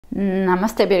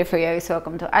Namaste beautiful yogis,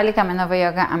 welcome to Ali Kamenova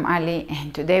Yoga. I'm Ali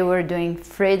and today we're doing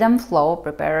freedom flow,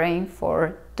 preparing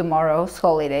for tomorrow's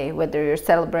holiday, whether you're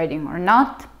celebrating or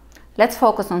not. Let's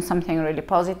focus on something really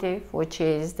positive, which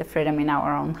is the freedom in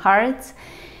our own hearts,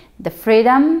 the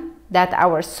freedom that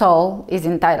our soul is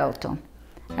entitled to.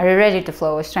 Are you ready to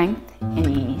flow with strength and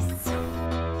ease?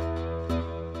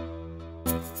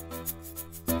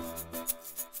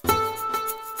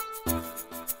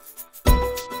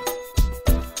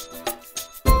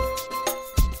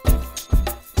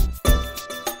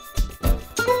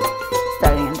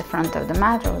 Front of the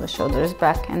mat, roll the shoulders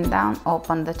back and down,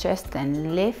 open the chest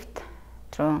and lift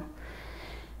through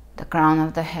the crown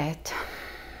of the head.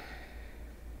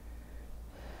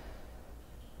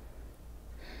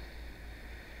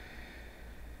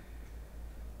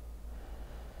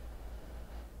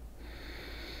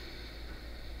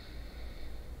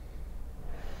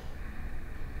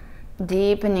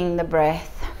 Deepening the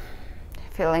breath,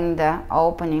 feeling the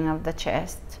opening of the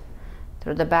chest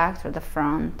through the back, through the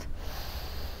front.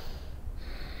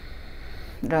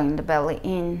 Drawing the belly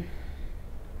in.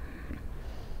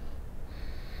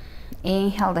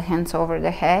 Inhale the hands over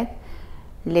the head.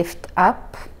 Lift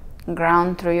up.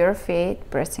 Ground through your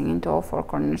feet, pressing into all four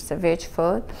corners of each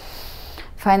foot.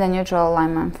 Find a neutral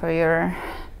alignment for your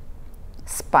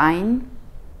spine.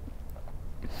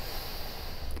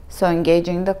 So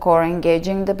engaging the core,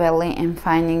 engaging the belly, and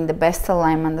finding the best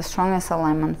alignment, the strongest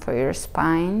alignment for your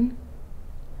spine,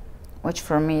 which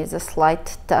for me is a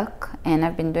slight tuck, and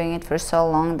I've been doing it for so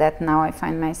long that now I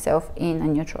find myself in a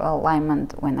neutral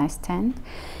alignment when I stand.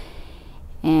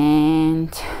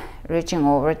 And reaching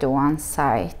over to one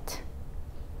side.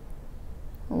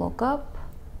 Look up.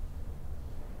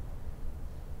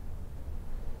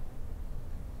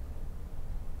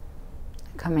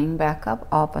 Coming back up,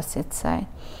 opposite side.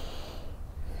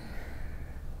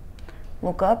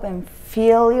 Look up and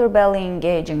feel your belly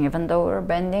engaging, even though we're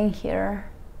bending here.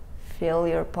 Feel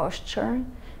your posture,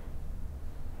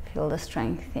 feel the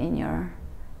strength in your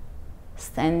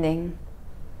standing.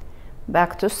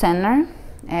 Back to center,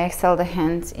 exhale the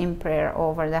hands in prayer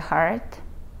over the heart.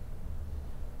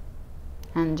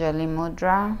 Anjali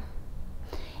Mudra.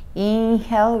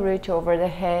 Inhale, reach over the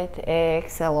head,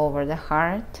 exhale over the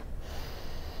heart.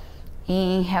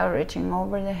 Inhale, reaching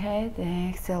over the head,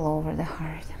 exhale over the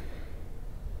heart.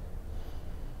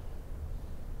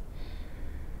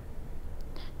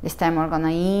 This time we're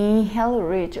gonna inhale,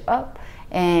 reach up,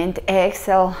 and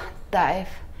exhale, dive.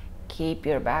 Keep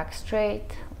your back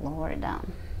straight, lower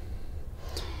down.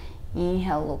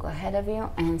 Inhale, look ahead of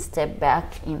you, and step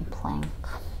back in plank.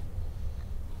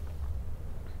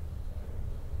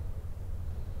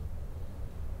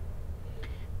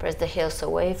 Press the heels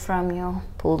away from you,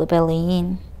 pull the belly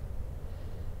in.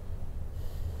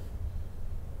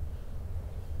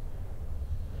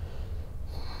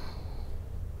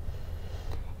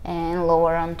 And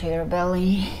lower onto your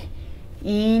belly.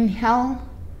 Inhale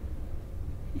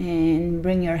and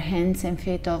bring your hands and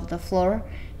feet off the floor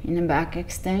in a back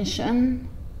extension.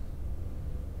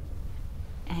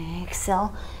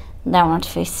 Exhale, downward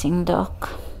facing dog.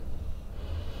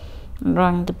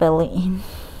 Drawing the belly in.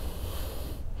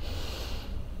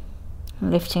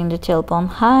 Lifting the tailbone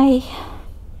high.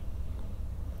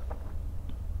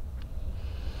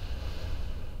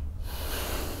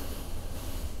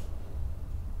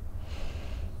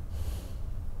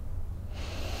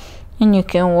 And you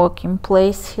can walk in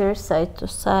place here, side to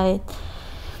side,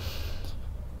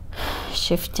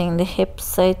 shifting the hips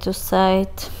side to side,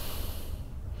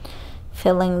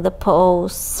 feeling the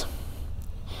pose,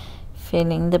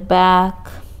 feeling the back.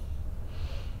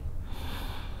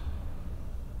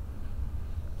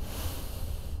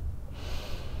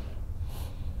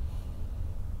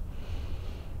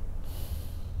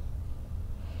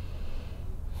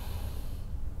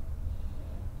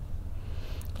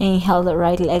 Inhale the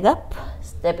right leg up,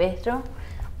 step it through,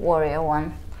 warrior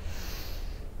one.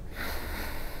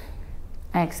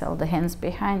 Exhale the hands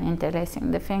behind,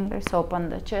 interlacing the fingers, open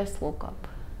the chest, look up.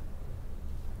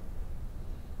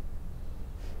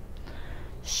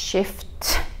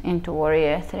 Shift into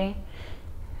warrior three.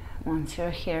 Once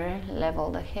you're here, level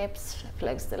the hips,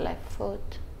 flex the left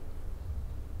foot.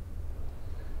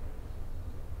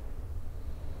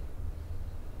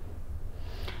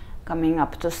 Coming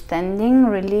up to standing,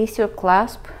 release your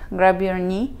clasp, grab your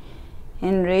knee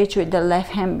and reach with the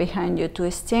left hand behind you,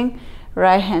 twisting,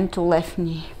 right hand to left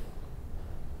knee.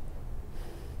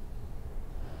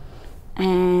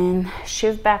 And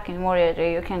shift back in warrior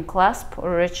three. You can clasp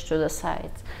or reach to the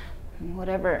sides,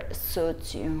 whatever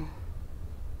suits you.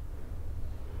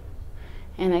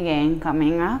 And again,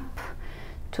 coming up,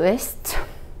 twist,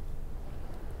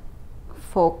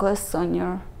 focus on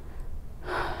your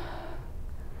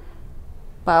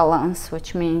balance,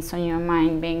 which means on your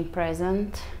mind being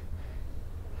present.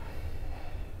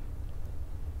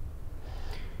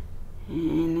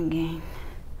 And again.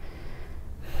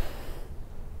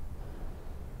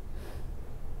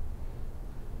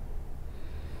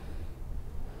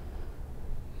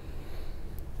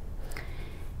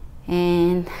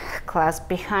 And clasp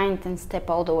behind and step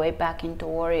all the way back into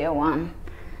warrior one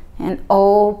and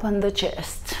open the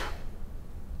chest.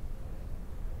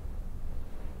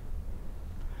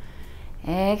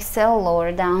 Exhale,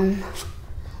 lower down,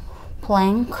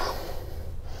 plank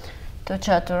to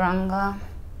chaturanga,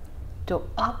 to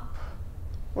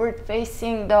upward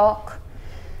facing dog,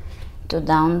 to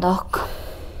down dog.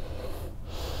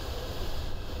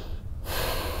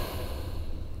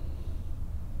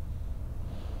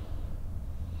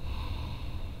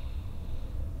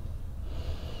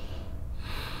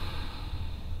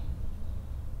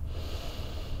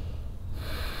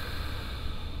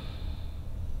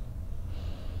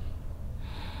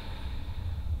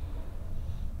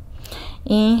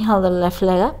 Inhale the left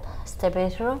leg up, step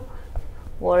it through,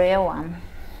 warrior one.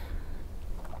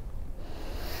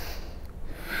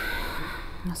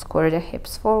 Square the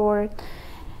hips forward.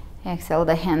 Exhale,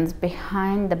 the hands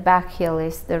behind, the back heel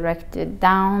is directed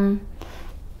down.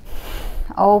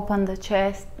 Open the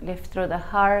chest, lift through the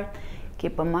heart.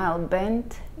 Keep a mild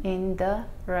bend in the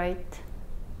right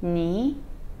knee.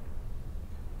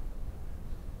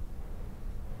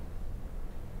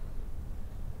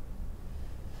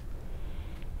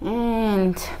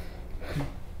 And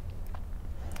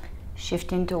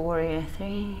shift into warrior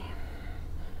three.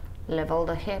 Level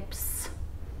the hips.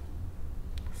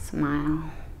 Smile.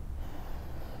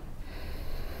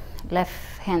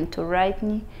 Left hand to right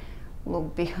knee.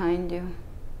 Look behind you.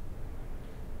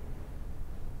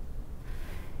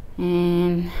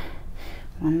 And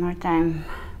one more time,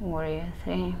 warrior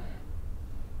three.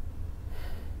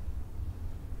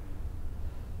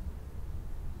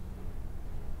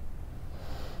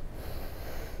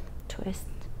 Twist.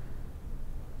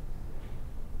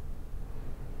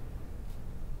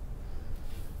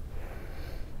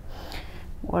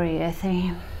 Warrior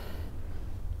three.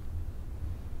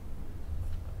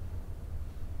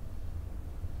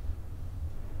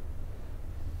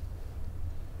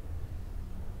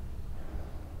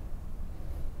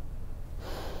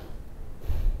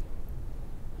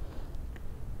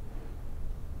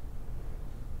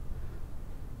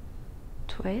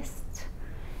 Twist.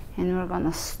 And we're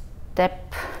gonna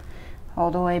step all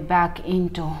the way back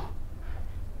into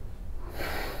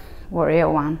warrior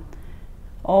one.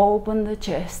 Open the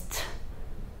chest.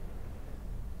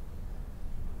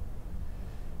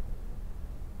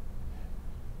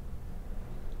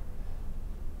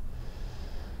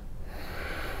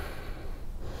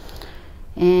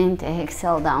 And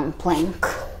exhale, down plank.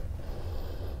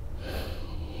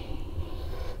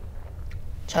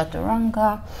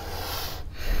 Chaturanga.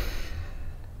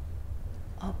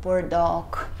 Upward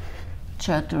dog,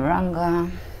 chaturanga,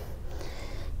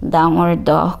 downward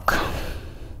dog.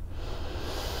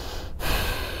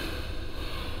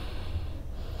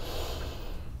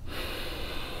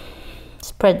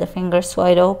 Spread the fingers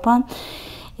wide open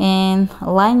and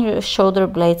align your shoulder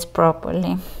blades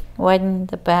properly. Widen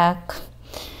the back.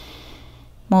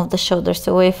 Move the shoulders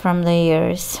away from the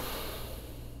ears.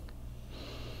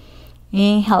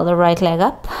 Inhale the right leg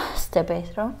up, step it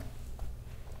through.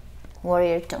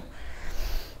 Warrior two.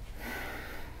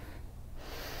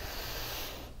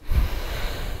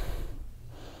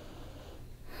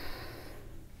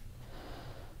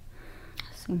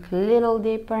 Sink a little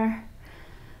deeper.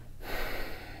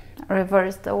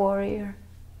 Reverse the warrior.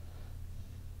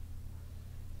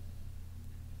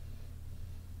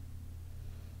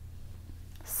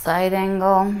 Side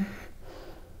angle.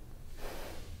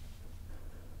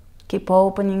 Keep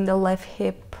opening the left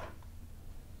hip.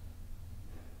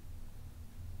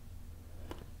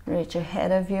 Reach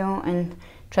ahead of you and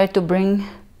try to bring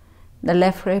the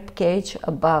left rib cage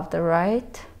above the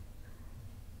right.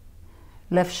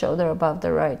 Left shoulder above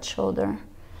the right shoulder.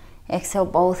 Exhale,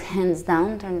 both hands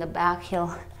down. Turn the back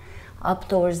heel up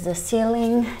towards the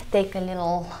ceiling. Take a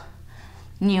little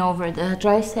knee over the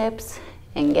triceps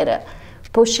and get a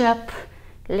push up,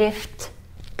 lift,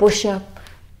 push up,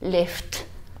 lift,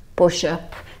 push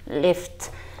up, lift.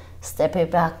 Step it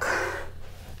back.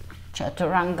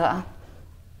 Chaturanga.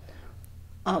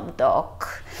 Up dog,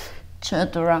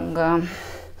 chaturanga,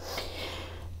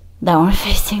 downward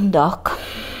facing dog.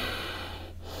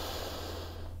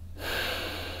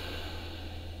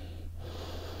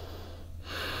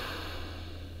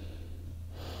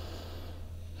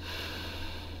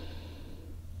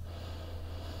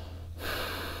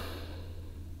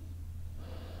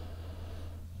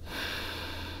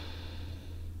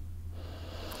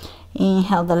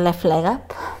 Inhale the left leg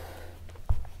up.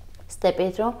 Step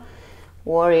it through.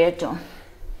 Warrior two.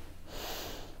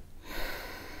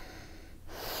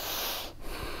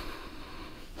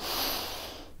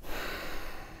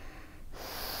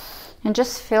 And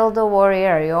just feel the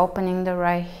warrior. Are you opening the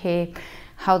right hip?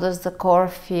 How does the core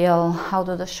feel? How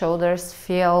do the shoulders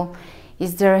feel?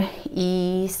 Is there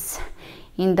ease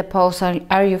in the pose?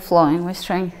 Are you flowing with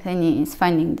strength and ease,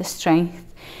 finding the strength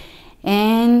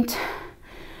and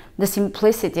the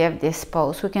simplicity of this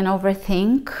pose? We can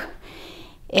overthink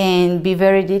and be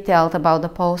very detailed about the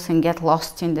pose and get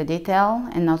lost in the detail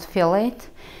and not feel it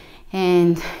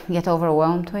and get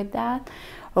overwhelmed with that.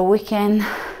 Or we can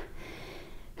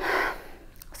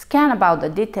scan about the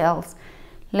details,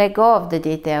 let go of the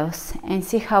details and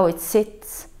see how it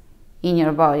sits in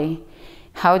your body,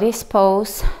 how this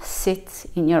pose sits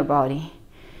in your body.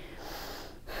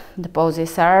 The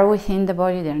poses are within the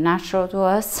body, they're natural to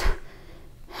us.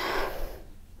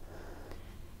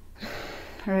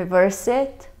 Reverse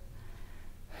it.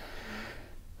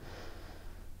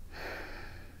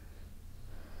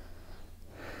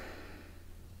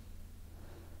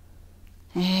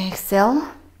 Exhale.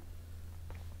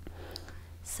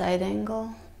 Side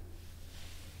angle.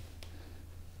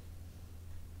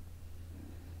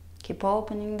 Keep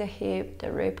opening the hip,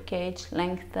 the rib cage,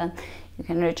 lengthen. You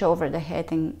can reach over the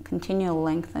head and continue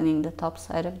lengthening the top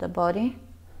side of the body.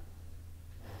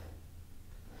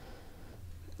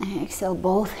 Exhale,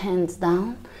 both hands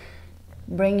down.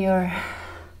 Bring your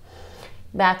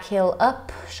back heel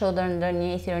up, shoulder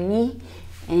underneath your knee,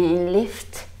 and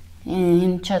lift.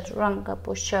 And chaturanga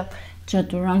push up,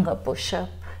 chaturanga push up,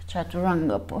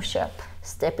 chaturanga push up.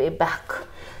 Step it back.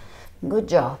 Good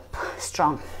job.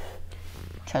 Strong.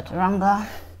 Chaturanga.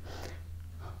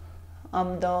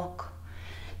 Up dog.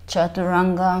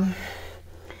 Chaturanga.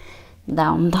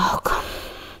 Down dog.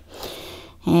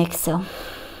 Exhale.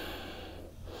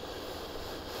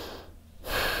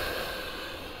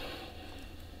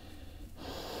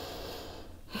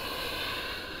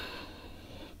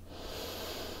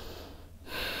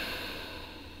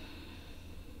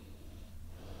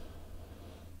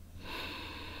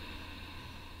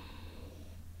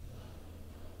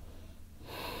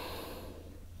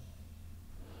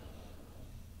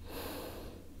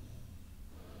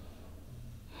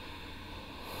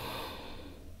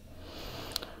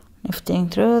 Lifting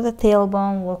through the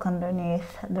tailbone, look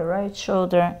underneath the right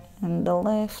shoulder and the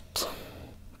left.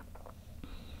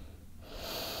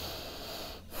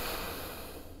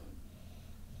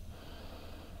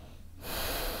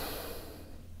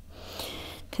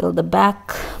 Feel the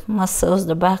back muscles,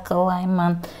 the back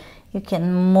alignment. You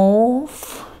can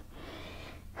move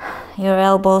your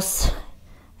elbows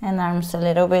and arms a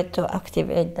little bit to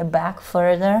activate the back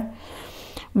further.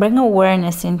 Bring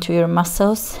awareness into your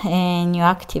muscles and you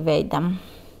activate them.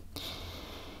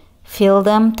 Feel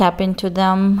them, tap into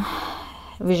them,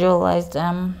 visualize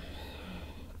them.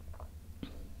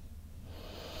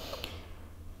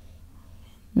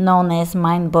 Known as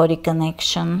mind-body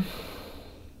connection.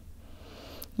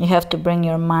 You have to bring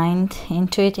your mind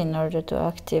into it in order to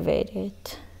activate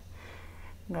it.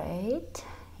 Great.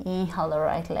 Inhale the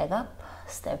right leg up,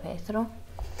 step it through.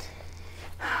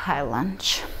 High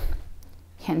lunge.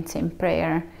 Hands in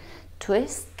prayer,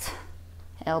 twist,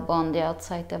 elbow on the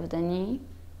outside of the knee.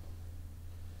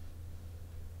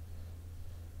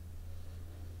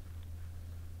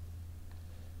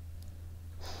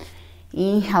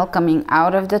 Inhale, coming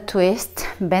out of the twist,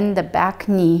 bend the back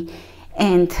knee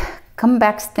and come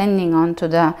back standing onto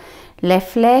the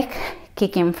left leg,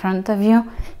 kick in front of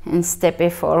you and step it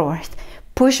forward.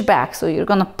 Push back, so you're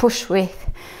gonna push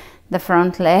with the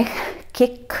front leg,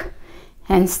 kick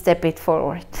and step it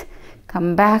forward.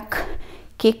 Come back,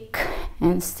 kick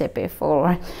and step it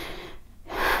forward.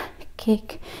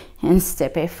 Kick and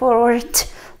step it forward.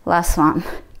 Last one.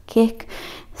 Kick,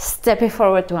 step it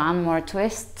forward. One more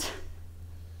twist.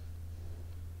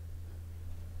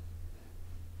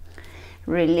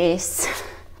 Release,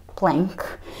 plank,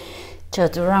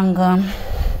 chaturanga,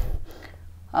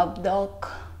 up dog,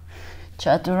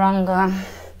 chaturanga,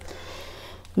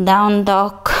 down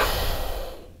dog.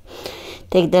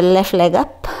 Take the left leg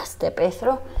up, step it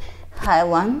through, high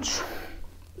lunge,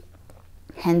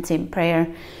 hands in prayer,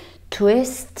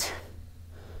 twist,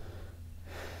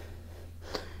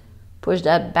 push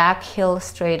that back heel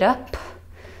straight up,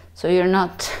 so you're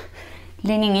not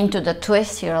leaning into the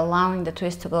twist, you're allowing the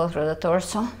twist to go through the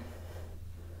torso.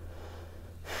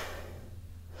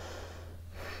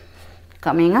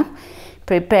 Coming up,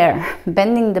 prepare,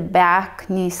 bending the back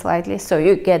knee slightly so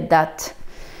you get that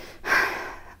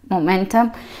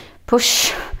momentum.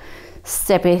 Push,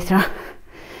 step it through,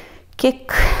 kick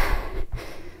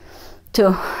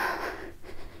 2,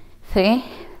 3,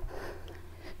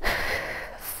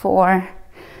 4,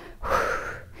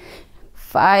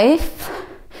 5.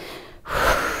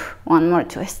 One more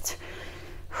twist.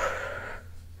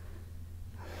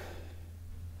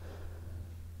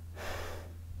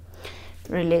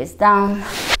 Release down,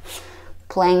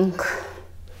 plank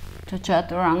to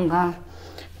chaturanga,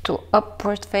 to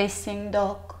upward facing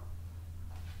dog,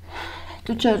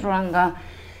 to chaturanga,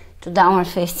 to downward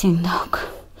facing dog.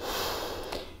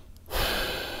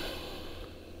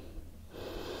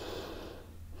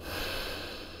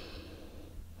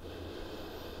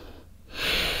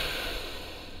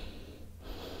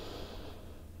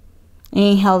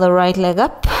 Inhale the right leg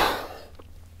up,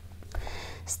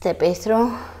 step it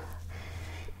through,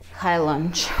 high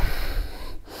lunge.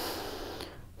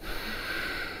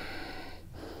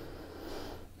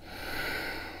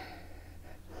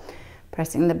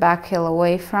 Pressing the back heel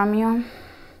away from you.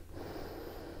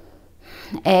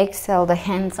 Exhale the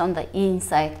hands on the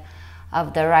inside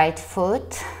of the right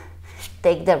foot.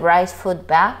 Take the right foot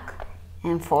back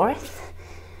and forth.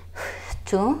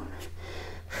 2,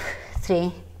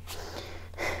 3,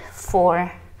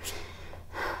 4,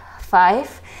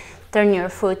 5. Turn your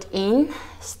foot in.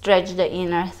 Stretch the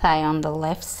inner thigh on the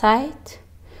left side.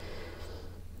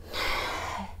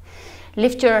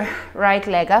 Lift your right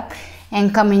leg up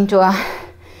and come into a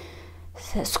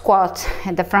squat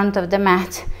at the front of the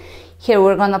mat. Here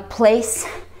we're gonna place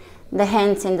the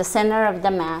hands in the center of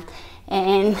the mat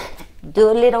and do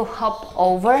a little hop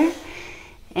over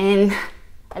and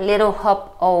a little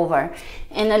hop over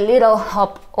and a little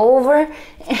hop over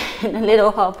and a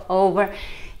little hop over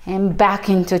and back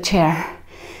into chair.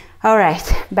 All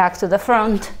right, back to the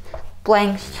front,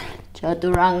 plank,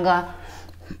 chaturanga,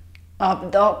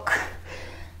 up dog,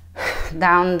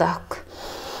 down dog.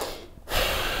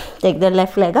 Take the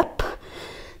left leg up,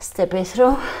 step it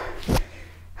through,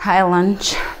 high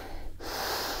lunge.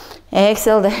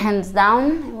 Exhale the hands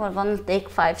down. We're gonna take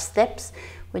 5 steps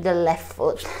with the left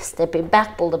foot. Step it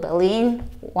back, pull the belly in.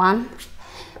 1,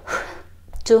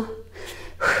 2,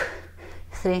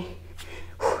 3,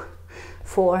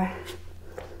 4,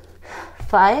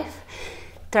 5.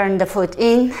 Turn the foot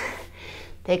in.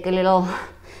 Take a little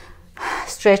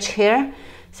stretch here.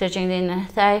 Stretching the inner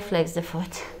thigh, flex the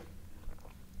foot.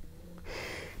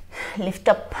 Lift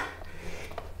up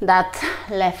that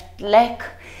left leg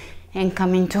and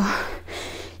come into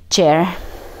chair.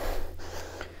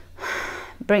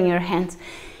 Bring your hands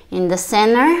in the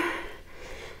center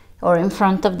or in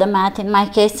front of the mat in my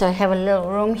case, so I have a little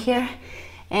room here,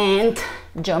 and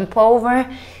jump over.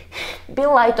 Be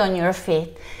light on your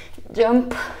feet.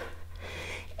 Jump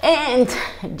and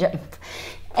jump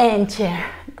and chair.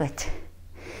 Good.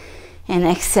 And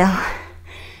exhale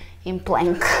in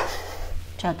plank.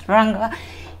 Chaturanga.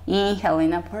 Inhale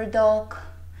in upward dog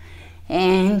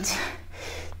and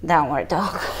downward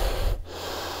dog.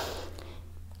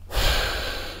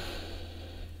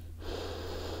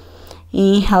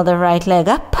 Inhale the right leg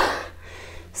up,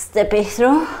 step it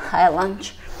through, high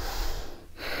lunge.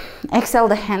 Exhale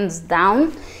the hands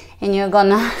down, and you're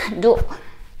gonna do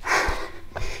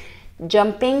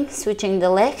jumping, switching the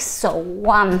legs. So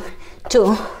 1,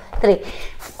 2, 3,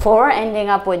 4, ending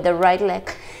up with the right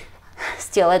leg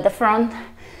still at the front.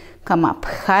 Come up,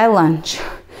 high lunge,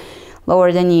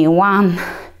 lower the knee. 1,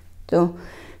 2,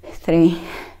 3,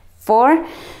 4,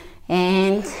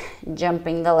 and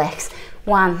jumping the legs.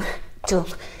 1, 2,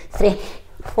 3,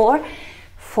 4,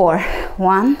 4.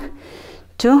 1,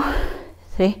 2,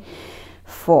 3,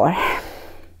 4.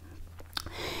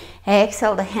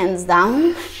 Exhale the hands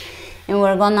down, and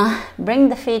we're gonna bring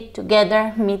the feet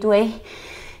together midway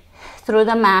through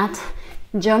the mat.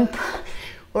 Jump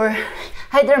or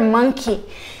either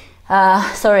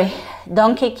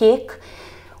donkey kick,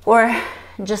 or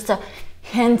just a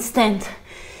handstand.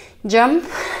 Jump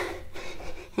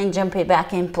and jump it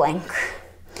back in plank.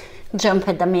 Jump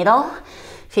at the middle,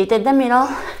 feet at the middle,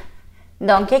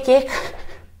 donkey kick,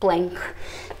 plank.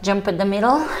 Jump at the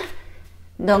middle,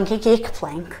 donkey kick,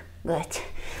 plank. Good.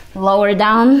 Lower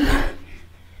down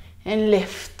and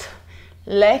lift.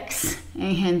 Legs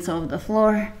and hands off the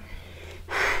floor.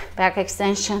 Back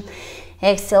extension.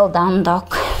 Exhale, down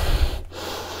dog.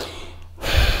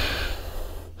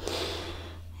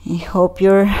 I hope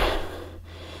your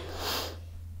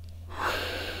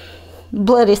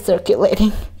blood is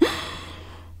circulating.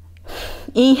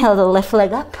 Inhale the left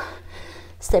leg up,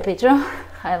 step it through,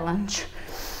 high lunge.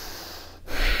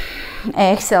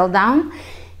 Exhale down,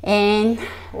 and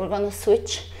we're gonna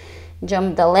switch,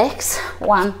 jump the legs.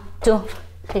 1, 2,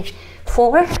 3,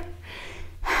 4.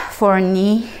 4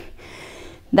 knee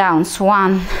downs.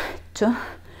 1, 2,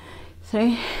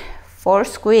 3, 4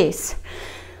 squeeze,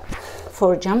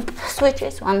 4 jump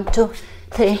switches, 1, 2,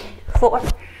 3, 4,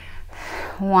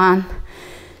 1,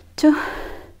 2,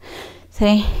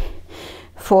 3,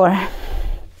 4,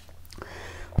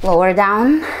 lower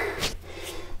down,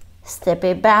 step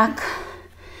it back,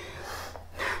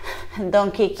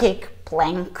 donkey kick,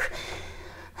 plank,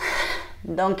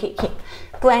 donkey kick,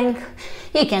 plank.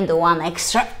 You can do 1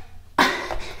 extra,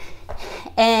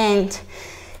 and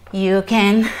you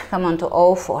can come on to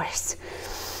all fours.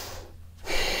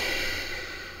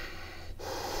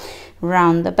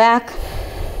 Round the back,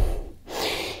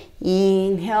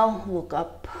 inhale, look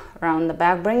up, round the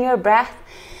back, bring your breath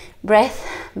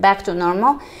back to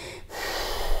normal.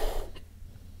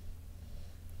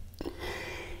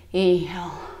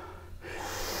 Inhale,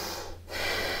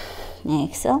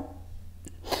 exhale,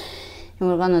 and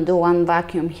we're gonna do 1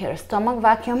 vacuum here, stomach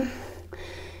vacuum.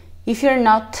 If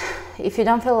you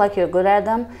don't feel like you're good at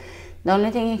them, the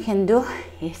only thing you can do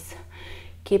is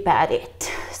keep at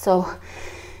it. So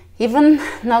even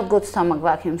not good stomach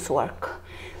vacuums work.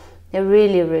 They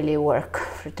really, really work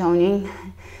for toning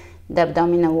the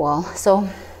abdominal wall. So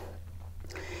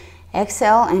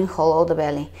exhale and hollow the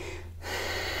belly.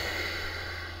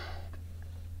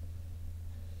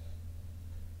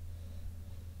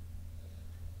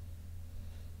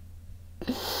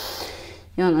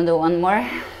 You wanna do 1 more?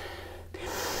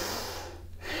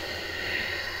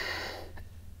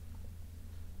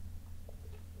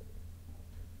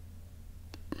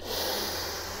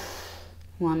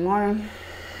 One more.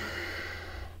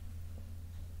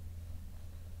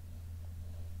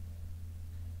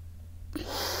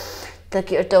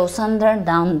 Tuck your toes under,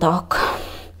 down dog.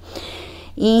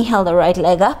 Inhale the right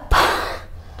leg up.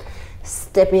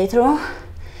 Step it through.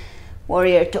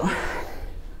 Warrior 2.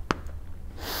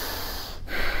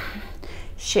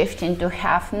 Shift into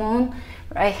half moon.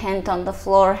 Right hand on the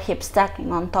floor, hips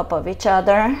stacking on top of each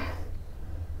other.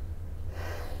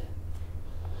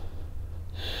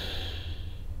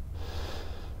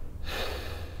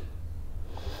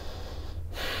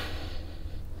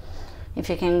 If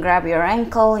you can grab your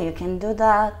ankle, you can do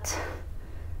that.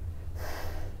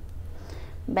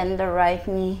 Bend the right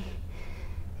knee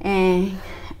and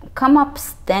come up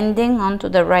standing onto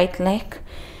the right leg,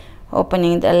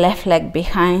 opening the left leg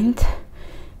behind,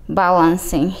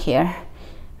 balancing here,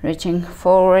 reaching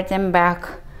forward and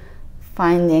back,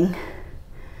 finding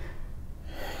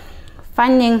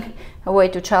a way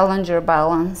to challenge your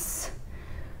balance.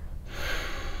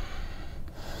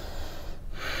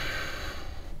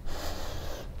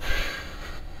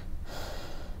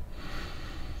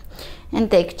 And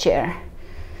take chair.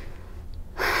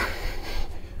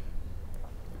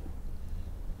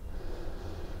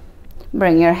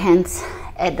 Bring your hands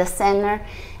at the center,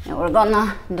 and we're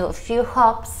gonna do a few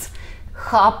hops.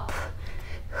 Hop,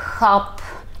 hop,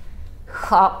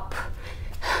 hop,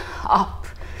 hop,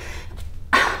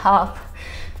 hop,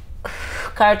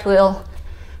 cartwheel,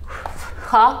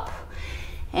 hop,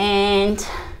 and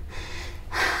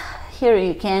here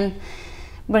you can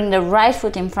bring the right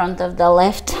foot in front of the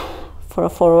left for a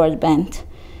forward bend.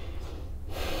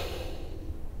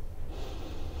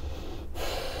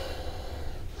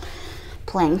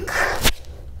 Plank,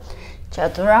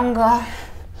 chaturanga,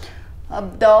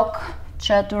 up dog,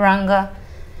 chaturanga,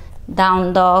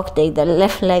 down dog, take the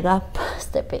left leg up,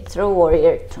 step it through,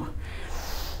 warrior 2.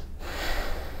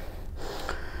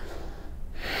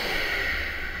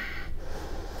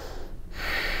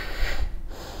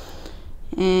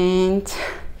 And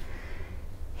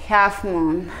half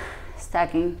moon,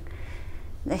 stacking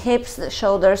the hips, the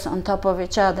shoulders on top of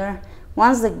each other.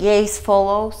 Once the gaze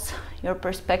follows, your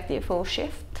perspective will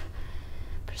shift.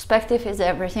 Perspective is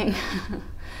everything.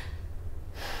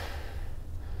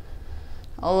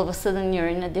 All of a sudden you're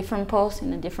in a different pose,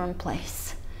 in a different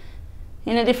place,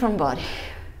 in a different body.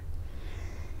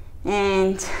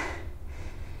 And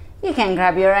you can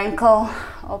grab your ankle,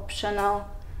 optional.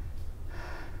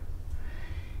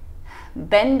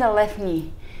 Bend the left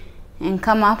knee and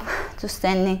come up to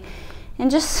standing, and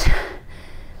just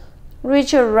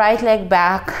reach your right leg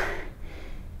back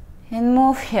and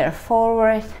move here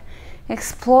forward.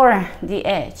 Explore the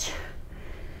edge,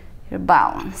 your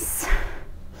balance.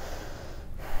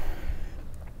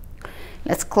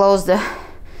 Let's close the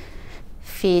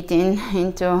feet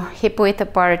into hip width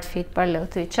apart, feet parallel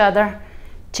to each other.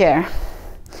 Chair,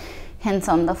 hands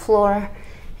on the floor,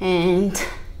 and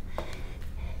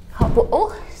hop.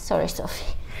 Oh, sorry,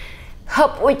 Sophie.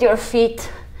 Hop with your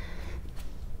feet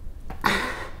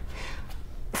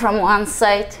from one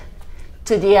side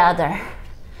to the other.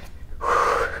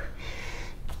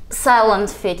 Silent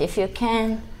feet if you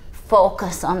can,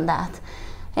 focus on that.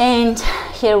 And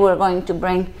here we're going to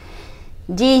bring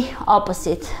the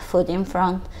opposite foot in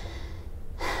front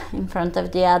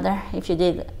of the other. If you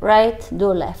did right, do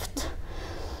left.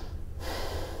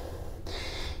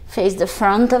 Face the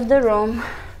front of the room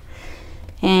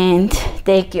and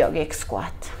take yogic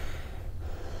squat.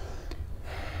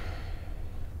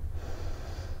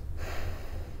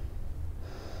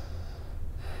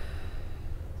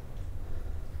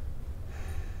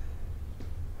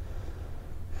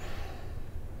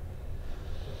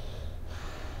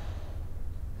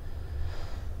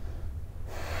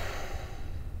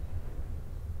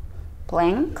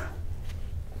 Plank.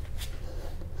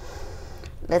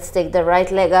 Let's take the right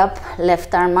leg up,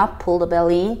 left arm up, pull the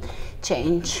belly in,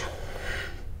 change,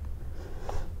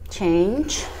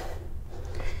 change,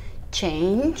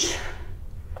 change,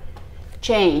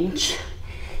 change.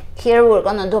 Here we're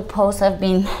gonna do a pose I've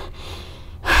been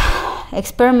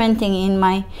experimenting in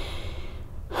my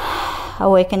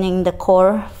awakening the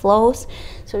core flows.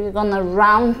 So you're gonna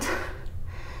round,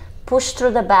 push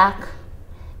through the back,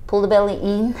 pull the belly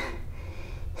in.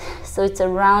 So it's a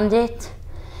rounded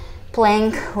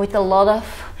plank with a lot of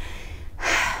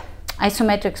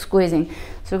isometric squeezing.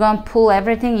 So you're gonna pull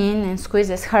everything in and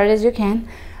squeeze as hard as you can.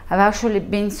 I've actually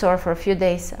been sore for a few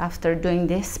days after doing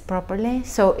this properly,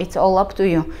 so it's all up to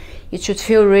you. It should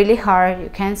feel really hard. You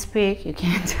can't speak, you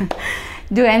can't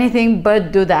do anything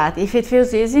but do that. If it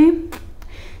feels easy,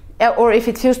 or if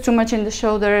it feels too much in the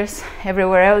shoulders,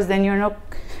 everywhere else, then you're not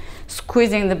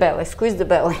squeezing the belly. Squeeze the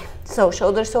belly. So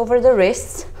shoulders over the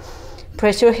wrists.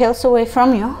 Press your heels away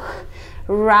from you,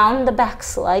 round the back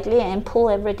slightly and pull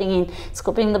everything in,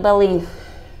 scooping the belly in.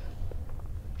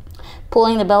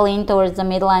 Pulling the belly in towards the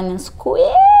midline and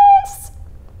squeeze.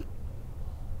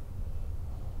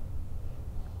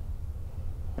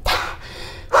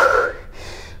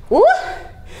 Woo.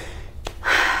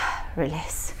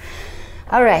 Release.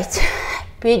 All right,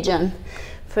 pigeon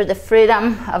for the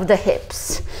freedom of the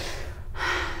hips.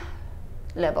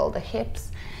 Level the hips.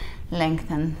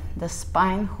 Lengthen the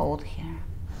spine, hold here.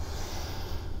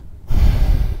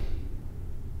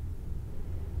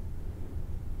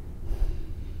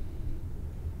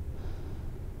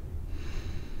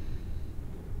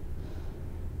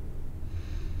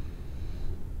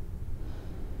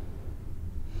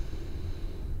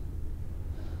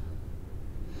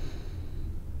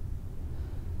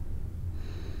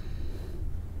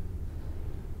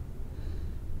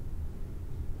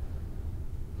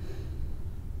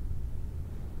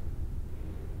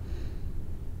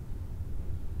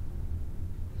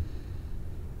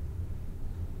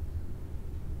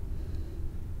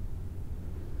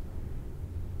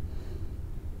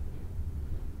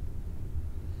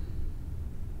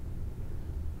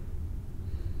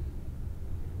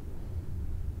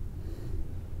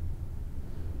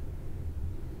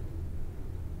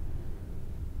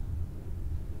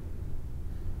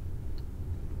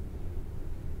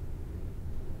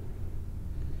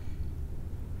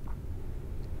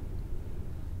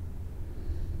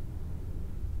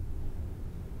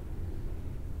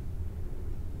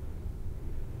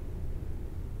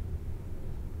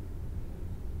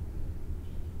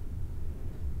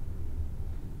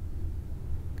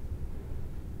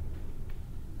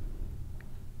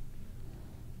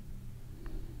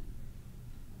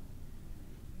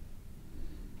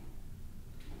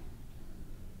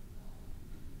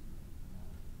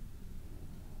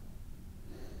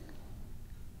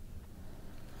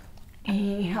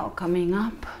 Inhale, coming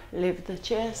up, lift the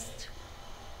chest,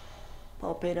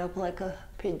 pop it up like a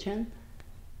pigeon.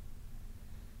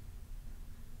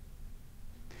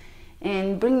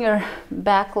 And bring your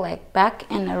back leg back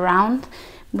and around,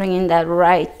 bringing that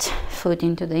right foot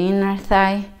into the inner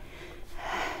thigh.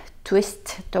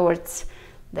 Twist towards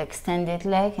the extended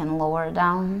leg and lower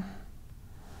down.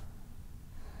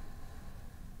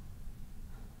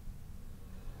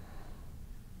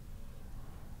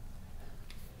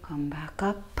 Come back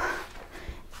up,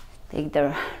 take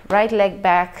the right leg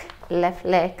back, left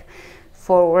leg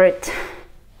forward,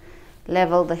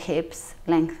 level the hips,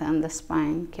 lengthen the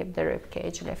spine, keep the rib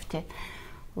cage lifted,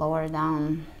 lower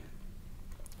down,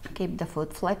 keep the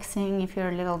foot flexing if you're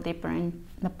a little deeper in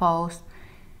the pose.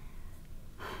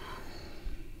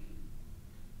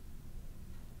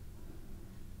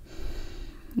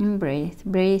 And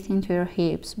breathe into your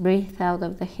hips, breathe out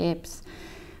of the hips.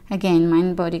 Again,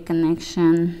 mind-body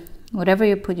connection, whatever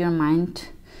you put your mind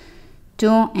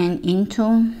to and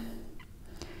into,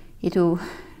 it will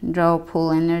draw,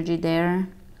 pull energy there,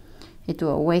 it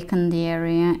will awaken the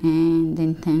area, and the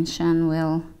intention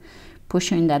will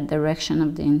push you in that direction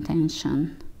of the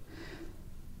intention.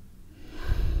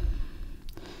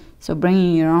 So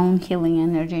bringing your own healing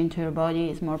energy into your body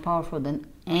is more powerful than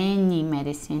any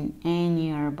medicine,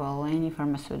 any herbal, any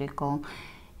pharmaceutical,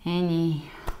 any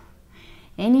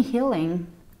healing.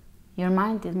 Your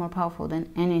mind is more powerful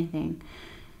than anything.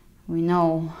 We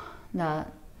know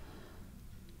that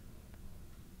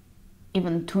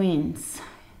even twins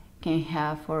can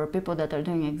have, or people that are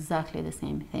doing exactly the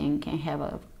same thing, can have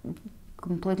a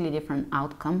completely different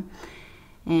outcome.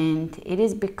 And it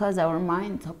is because our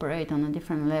minds operate on a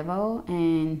different level,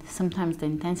 and sometimes the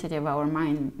intensity of our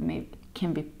mind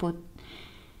can be put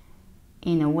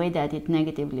in a way that it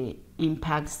negatively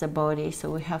impacts the body.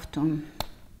 So we have to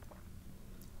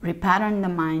repattern the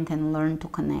mind and learn to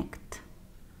connect.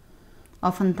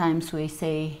 Oftentimes we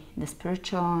say the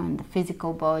spiritual and the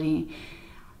physical body.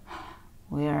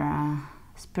 We're a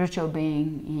spiritual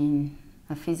being in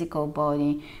a physical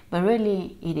body, but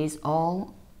really it is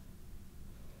all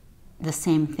the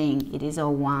same thing. It is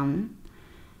all one.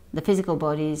 The physical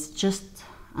body is just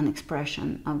an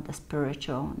expression of the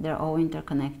spiritual. They're all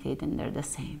interconnected and they're the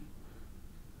same.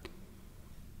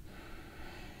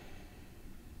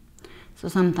 So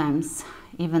sometimes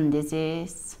even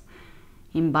disease,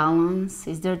 imbalance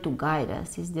is there to guide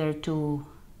us, is there to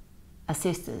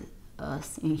assist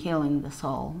us in healing the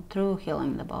soul through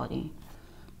healing the body.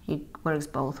 It works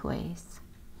both ways.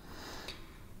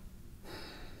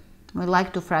 We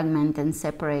like to fragment and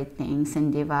separate things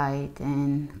and divide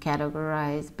and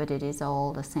categorize, but it is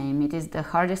all the same. It is the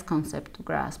hardest concept to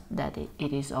grasp, that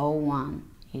it is all one.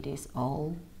 It is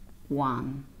all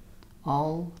one.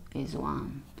 All is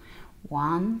one.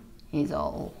 One is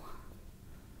all.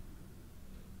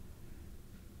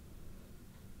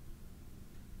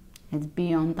 It's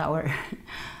beyond our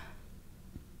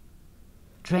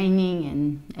training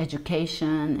and education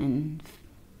and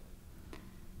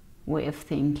way of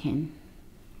thinking.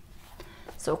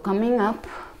 So coming up,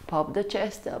 pop the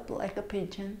chest up like a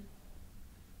pigeon.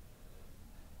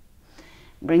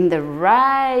 Bring the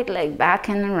right leg back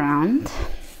and around.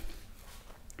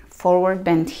 Forward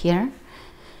bend here.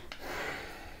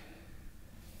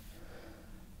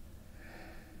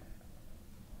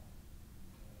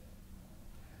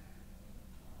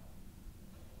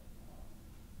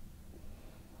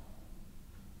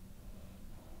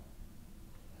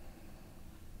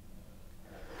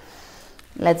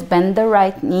 Let's bend the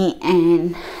right knee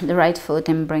and the right foot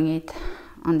and bring it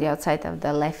on the outside of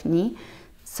the left knee.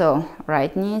 So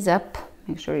right knee is up.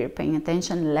 Make sure you're paying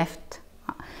attention. Left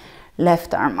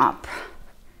arm up.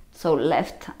 So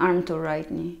left arm to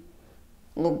right knee.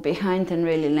 Look behind and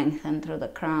really lengthen through the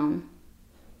crown.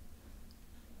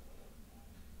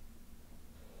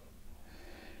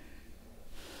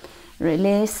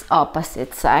 Release,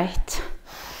 opposite side.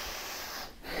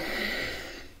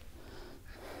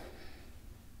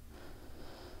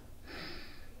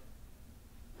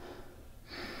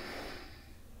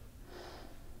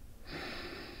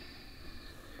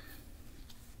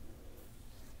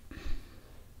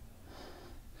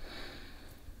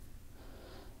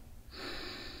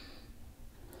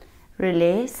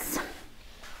 Release,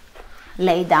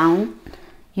 lay down.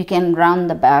 You can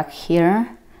round the back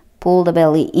here, pull the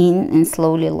belly in and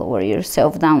slowly lower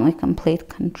yourself down with complete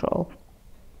control.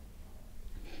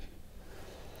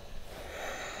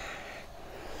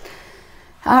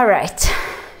 All right,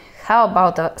 how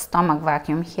about a stomach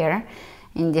vacuum here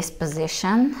in this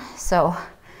position? So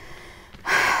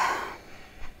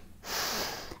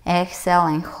exhale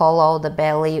and hollow the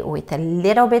belly with a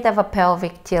little bit of a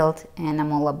pelvic tilt and a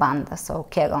mula bandha, so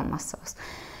Kegel muscles.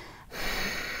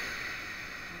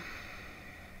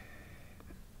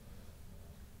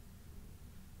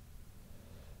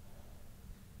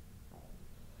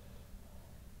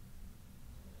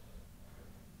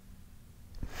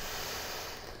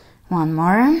 One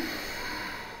more.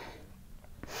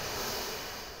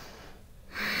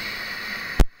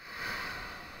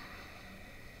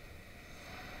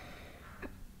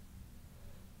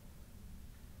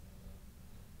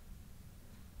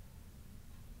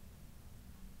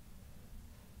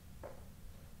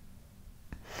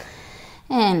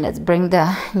 And let's bring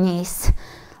the knees,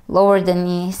 lower the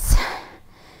knees,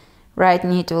 right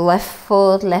knee to left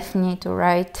foot, left knee to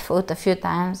right foot a few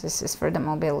times. This is for the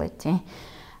mobility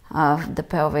of the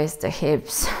pelvis, the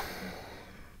hips.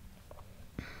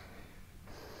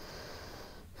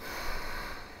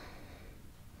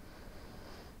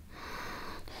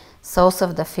 Soles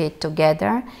of the feet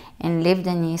together and lift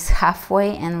the knees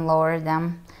halfway and lower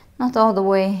them, not all the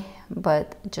way,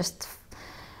 but just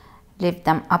lift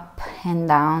them up and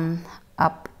down,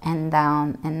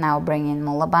 and now bring in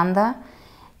Mula Bandha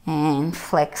and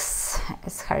flex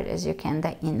as hard as you can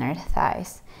the inner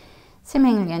thighs.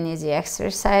 Seemingly an easy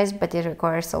exercise, but it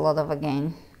requires a lot of,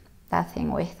 again, that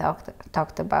thing we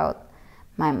talked about,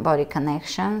 mind-body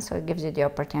connection. So it gives you the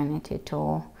opportunity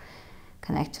to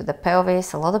connect to the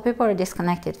pelvis. A lot of people are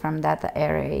disconnected from that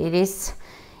area. It is,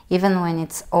 even when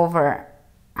it's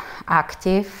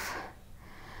overactive,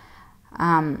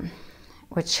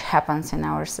 which happens in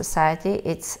our society,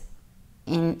 it's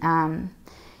in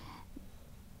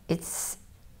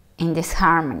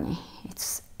disharmony.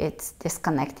 It's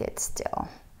disconnected still.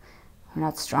 We're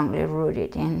not strongly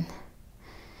rooted in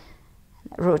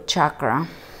root chakra.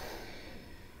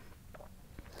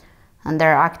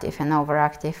 Underactive and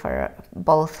overactive are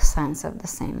both signs of the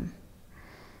same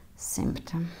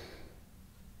symptom,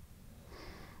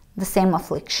 the same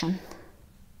affliction.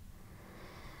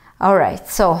 All right,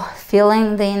 so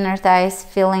feeling the inner thighs,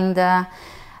 feeling the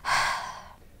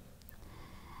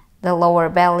lower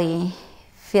belly,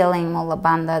 feeling mula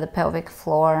bandha, the pelvic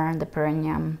floor, the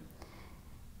perineum.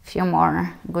 Few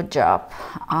more. Good job.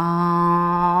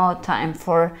 Time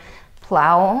for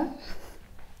plow.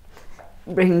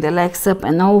 Bring the legs up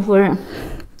and over.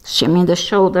 Shimmy the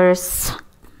shoulders.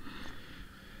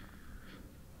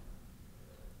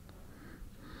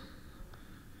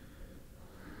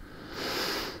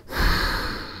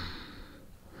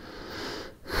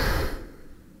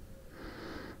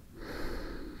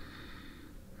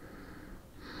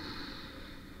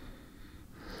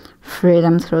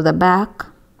 Freedom through the back.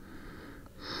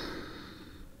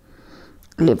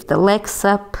 Lift the legs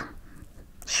up,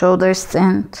 shoulders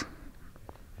bent.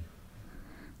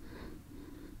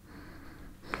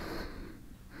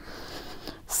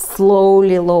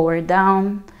 Slowly lower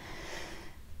down,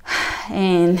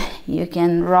 and you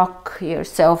can rock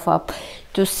yourself up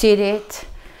to seated,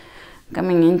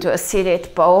 coming into a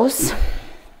seated pose.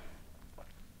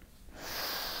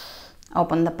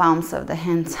 Open the palms of the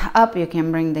hands up. You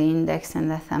can bring the index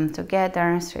and the thumb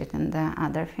together, straighten the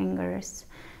other fingers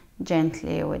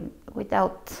gently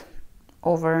without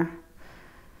over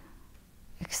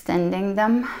extending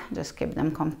them. Just keep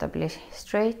them comfortably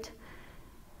straight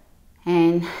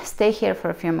and stay here for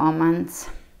a few moments.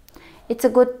 It's a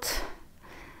good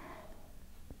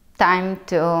time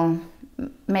to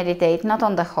meditate, not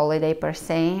on the holiday per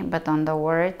se, but on the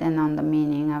word and on the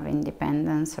meaning of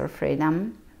independence or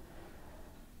freedom.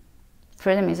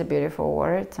 Freedom is a beautiful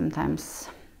word, sometimes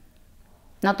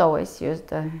not always used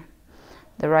the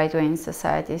right way in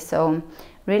society. So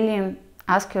really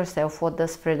ask yourself, what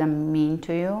does freedom mean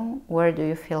to you? Where do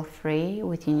you feel free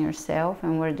within yourself,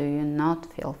 and where do you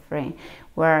not feel free?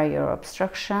 Where are your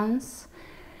obstructions,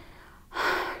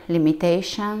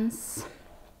 limitations?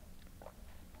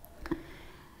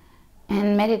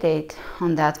 And meditate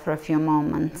on that for a few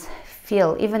moments.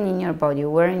 Feel, even in your body,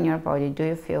 where in your body do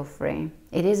you feel free?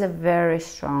 It is a very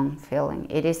strong feeling.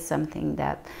 It is something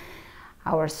that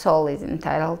our soul is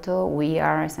entitled to. We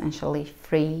are essentially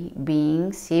free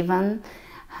beings. Even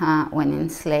when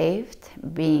enslaved,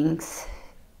 beings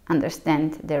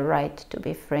understand their right to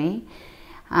be free.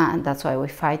 That's why we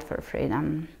fight for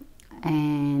freedom.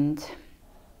 And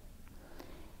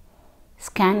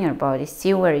scan your body,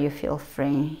 see where you feel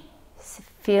free.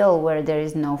 Feel where there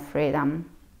is no freedom.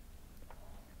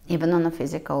 Even on a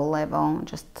physical level,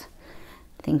 just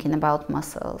thinking about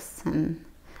muscles and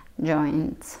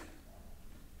joints.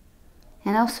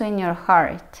 And also in your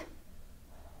heart,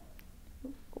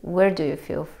 where do you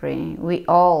feel free? We're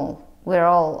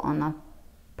all on a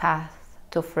path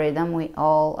to freedom. We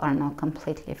all are not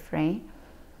completely free.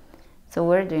 So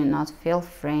where do you not feel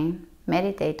free?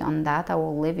 Meditate on that. I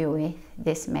will leave you with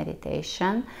this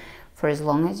meditation for as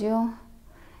long as you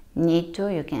need to.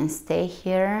 You can stay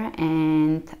here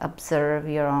and observe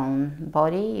your own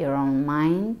body, your own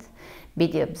mind. Be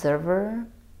the observer,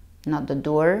 not the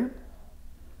doer.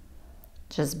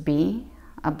 Just be,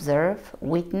 observe,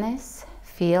 witness,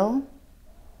 feel.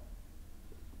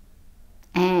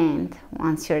 And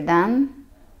once you're done,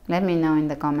 let me know in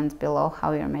the comments below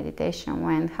how your meditation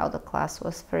went, how the class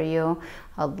was for you.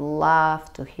 I'd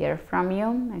love to hear from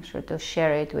you. Make sure to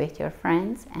share it with your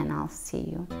friends, and I'll see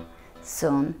you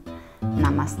soon.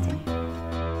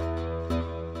 Namaste.